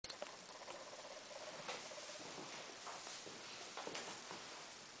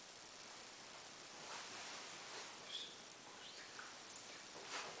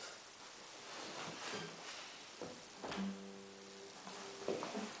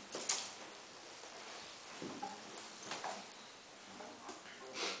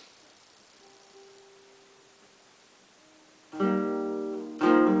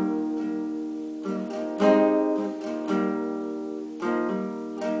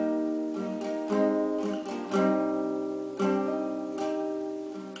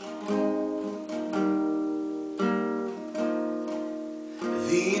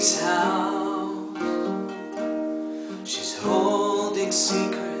this house, she's holding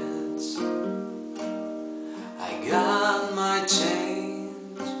secrets. I got my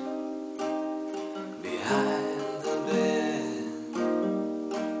change behind the bed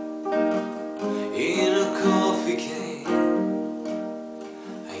in a coffee can.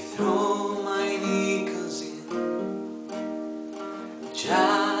 I throw my nickels in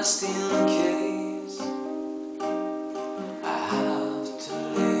just in case I have to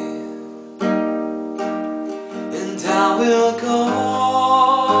live, and I will go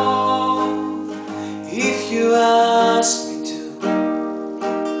if you ask me to.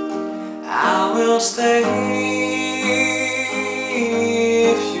 I will stay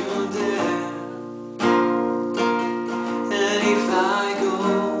if you dare, and if I go,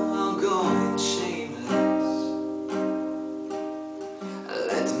 I'll go in shameless.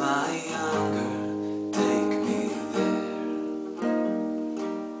 Let my anger take me there.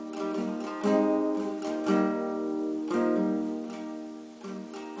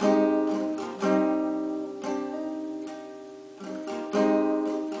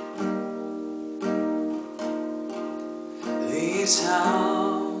 This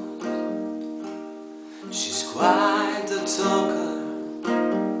house, she's quite the talker.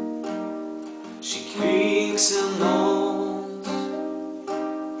 She creaks and moans,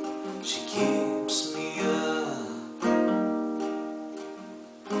 she keeps me up,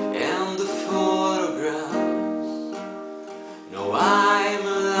 and the photographs know I'm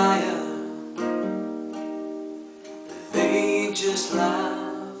a liar. They just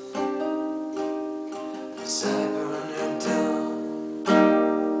laugh as I burn her down,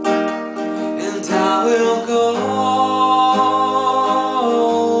 and I will go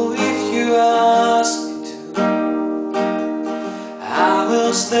if you ask me to. I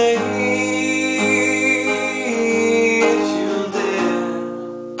will stay if you dare,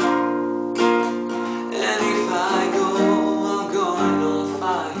 and if I go, I'm going on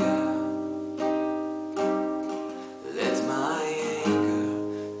fire. Let my anger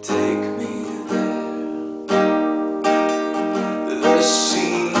take me there. The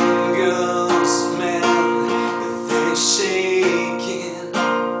shingles man, they're shaking.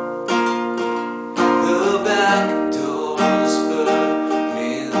 The back doors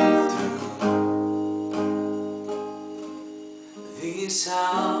burning through. This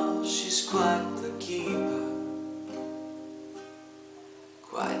house, she's quite the keeper,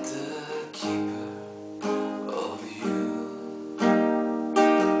 quite the keeper of you.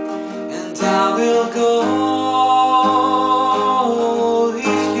 And I will go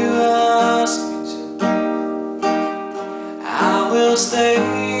if you ask me to. I will stay